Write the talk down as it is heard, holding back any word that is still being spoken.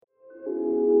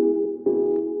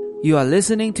You are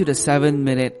listening to the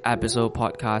 7-Minute Episode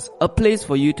Podcast, a place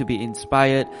for you to be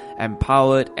inspired,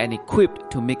 empowered, and equipped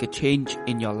to make a change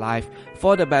in your life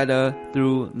for the better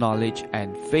through knowledge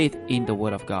and faith in the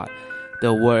Word of God.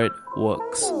 The Word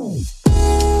works.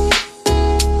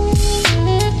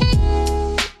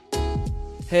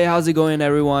 Hey, how's it going,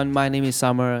 everyone? My name is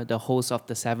Summer, the host of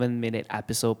the 7-Minute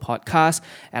Episode Podcast,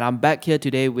 and I'm back here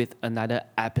today with another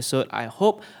episode. I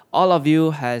hope all of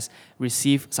you has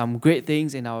received some great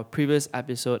things in our previous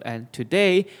episode, and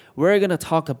today we're going to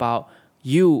talk about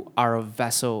you are a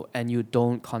vessel and you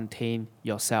don't contain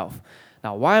yourself.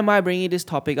 Now, why am I bringing this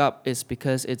topic up is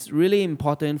because it's really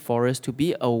important for us to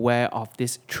be aware of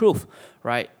this truth,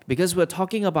 right? Because we're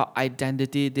talking about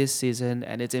identity this season,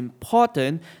 and it's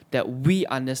important that we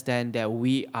understand that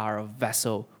we are a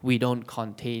vessel. We don't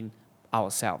contain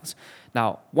ourselves.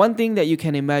 Now, one thing that you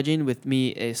can imagine with me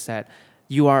is that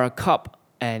you are a cup,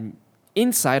 and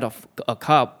inside of a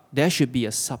cup, there should be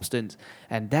a substance,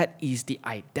 and that is the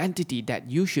identity that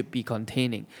you should be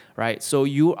containing, right? So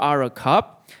you are a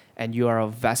cup, and you are a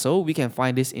vessel. We can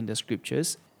find this in the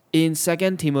scriptures. In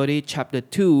 2 Timothy chapter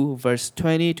 2, verse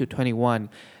 20 to 21,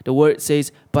 the word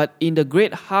says, "But in the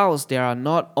great house there are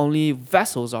not only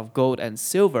vessels of gold and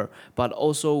silver, but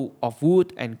also of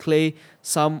wood and clay,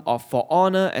 some for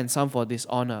honor and some for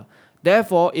dishonor.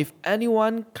 Therefore, if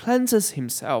anyone cleanses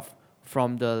himself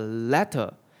from the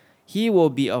latter, he will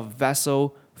be a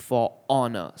vessel for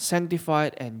honor,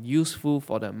 sanctified and useful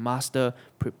for the master,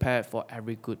 prepared for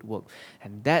every good work."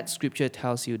 And that scripture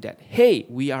tells you that, hey,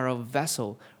 we are a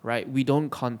vessel, right? We don't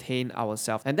contain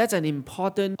ourselves. And that's an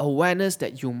important awareness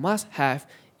that you must have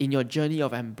in your journey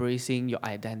of embracing your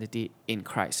identity in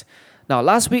Christ. Now,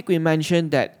 last week we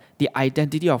mentioned that the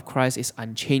identity of Christ is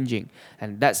unchanging,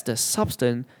 and that's the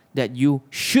substance that you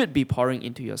should be pouring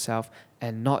into yourself,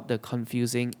 and not the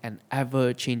confusing and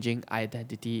ever-changing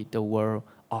identity the world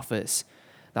offers.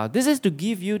 Now, this is to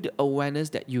give you the awareness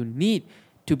that you need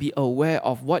to be aware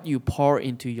of what you pour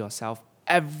into yourself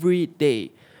every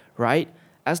day, right?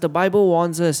 As the Bible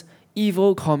warns us,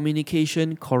 evil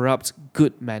communication corrupts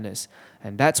good manners.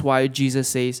 And that's why Jesus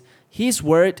says His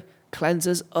word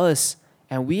cleanses us,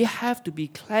 and we have to be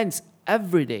cleansed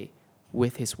every day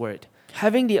with His word.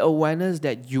 Having the awareness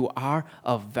that you are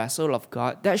a vessel of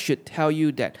God, that should tell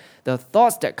you that the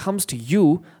thoughts that comes to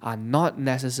you are not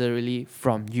necessarily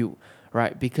from you,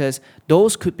 right? Because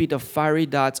those could be the fiery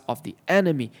darts of the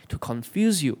enemy to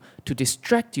confuse you, to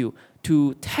distract you,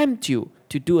 to tempt you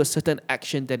to do a certain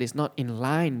action that is not in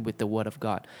line with the Word of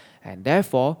God. And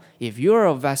therefore, if you're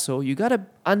a vessel, you got to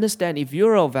understand, if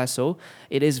you're a vessel,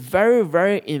 it is very,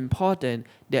 very important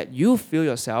that you fill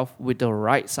yourself with the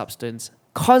right substance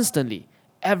constantly,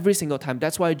 every single time.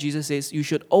 That's why Jesus says you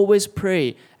should always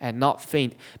pray and not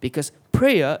faint, because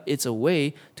prayer is a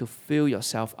way to fill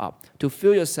yourself up, to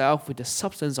fill yourself with the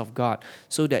substance of God,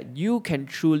 so that you can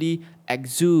truly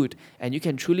exude and you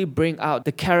can truly bring out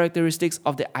the characteristics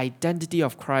of the identity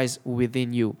of Christ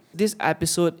within you. This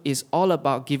episode is all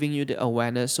about giving you the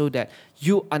awareness so that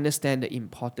you understand the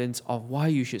importance of why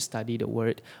you should study the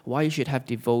Word, why you should have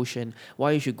devotion,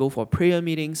 why you should go for prayer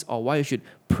meetings, or why you should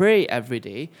pray every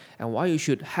day, and why you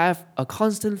should have a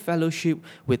constant fellowship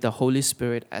with the Holy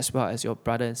Spirit as well as your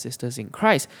brothers and sisters in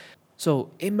Christ.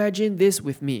 So imagine this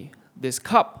with me. This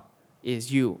cup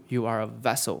is you. You are a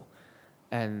vessel.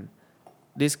 And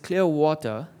this clear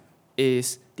water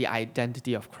is the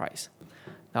identity of Christ.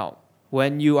 Now,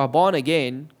 when you are born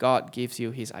again, God gives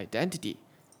you His identity.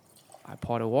 I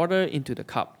pour the water into the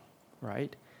cup,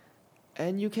 right?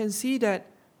 And you can see that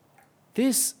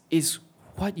this is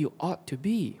what you ought to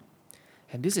be.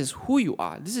 And this is who you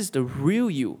are. This is the real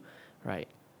you, right?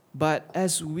 But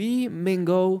as we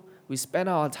mingle, we spend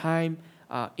our time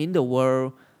in the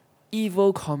world,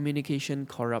 evil communication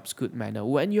corrupts good manner.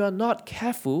 When you are not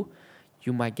careful,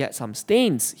 you might get some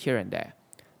stains here and there.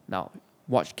 Now,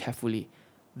 watch carefully.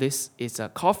 This is a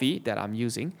coffee that I'm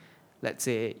using. Let's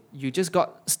say you just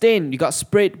got stained, you got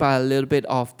sprayed by a little bit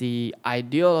of the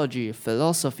ideology,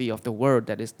 philosophy of the world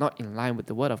that is not in line with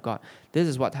the Word of God. This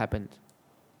is what happened,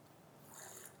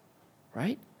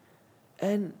 right?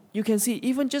 And you can see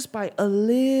even just by a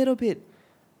little bit,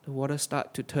 the water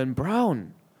starts to turn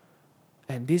brown.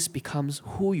 And this becomes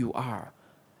who you are.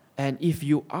 And if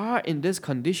you are in this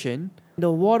condition,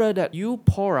 the water that you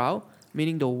pour out,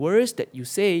 meaning the words that you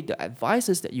say, the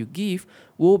advices that you give,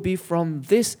 will be from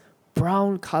this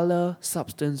brown color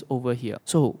substance over here.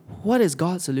 So what is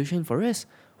God's solution for us?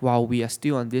 While we are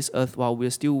still on this earth, while we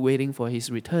are still waiting for His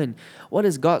return, what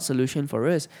is God's solution for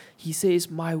us? He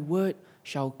says, "My word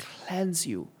shall cleanse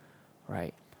you,"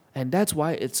 right? And that's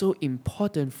why it's so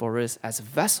important for us as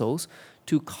vessels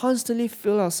to constantly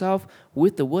fill ourselves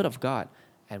with the Word of God.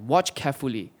 And watch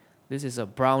carefully. This is a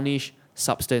brownish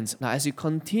substance. Now, as you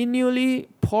continually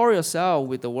pour yourself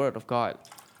with the Word of God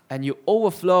and you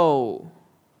overflow,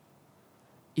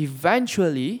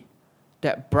 eventually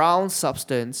that brown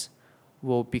substance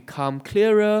will become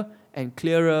clearer and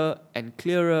clearer and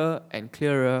clearer and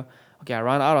clearer. Okay, I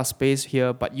run out of space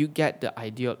here, but you get the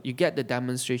idea, you get the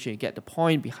demonstration, you get the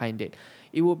point behind it.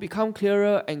 It will become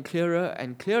clearer and clearer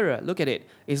and clearer. Look at it.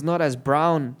 It's not as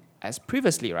brown as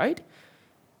previously, right?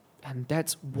 And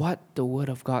that's what the Word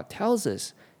of God tells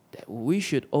us, that we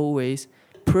should always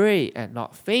pray and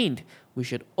not faint. We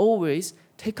should always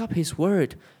take up His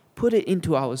Word, put it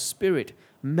into our spirit,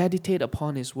 meditate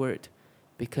upon His Word,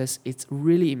 because it's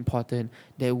really important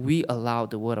that we allow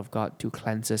the Word of God to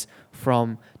cleanse us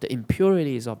from the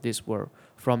impurities of this world,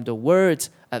 from the words,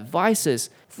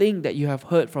 advices, things that you have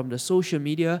heard from the social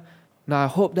media. Now, I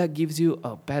hope that gives you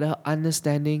a better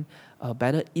understanding, a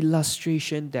better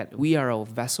illustration that we are a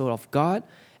vessel of God.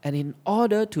 And in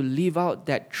order to live out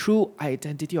that true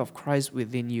identity of Christ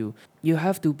within you, you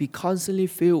have to be constantly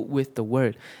filled with the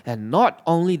Word. And not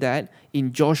only that,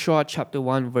 in Joshua chapter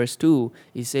 1 verse 2,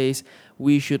 it says,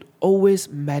 we should always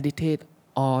meditate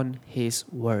on His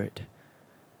Word.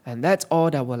 And that's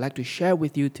all that I would like to share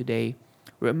with you today.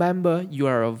 Remember, you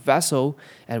are a vessel,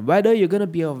 and whether you're going to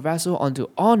be a vessel unto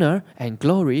honor and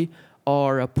glory,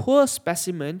 or a poor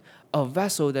specimen, a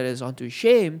vessel that is unto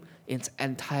shame, it's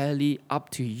entirely up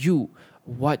to you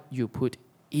what you put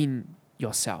in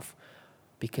yourself,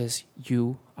 because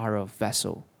you are a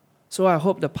vessel. So I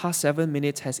hope the past 7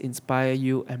 minutes has inspired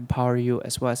you, empowered you,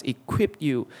 as well as equipped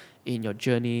you in your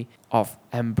journey of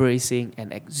embracing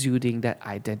and exuding that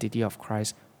identity of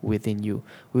Christ within you.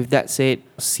 With that said,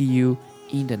 see you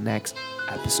in the next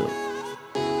episode.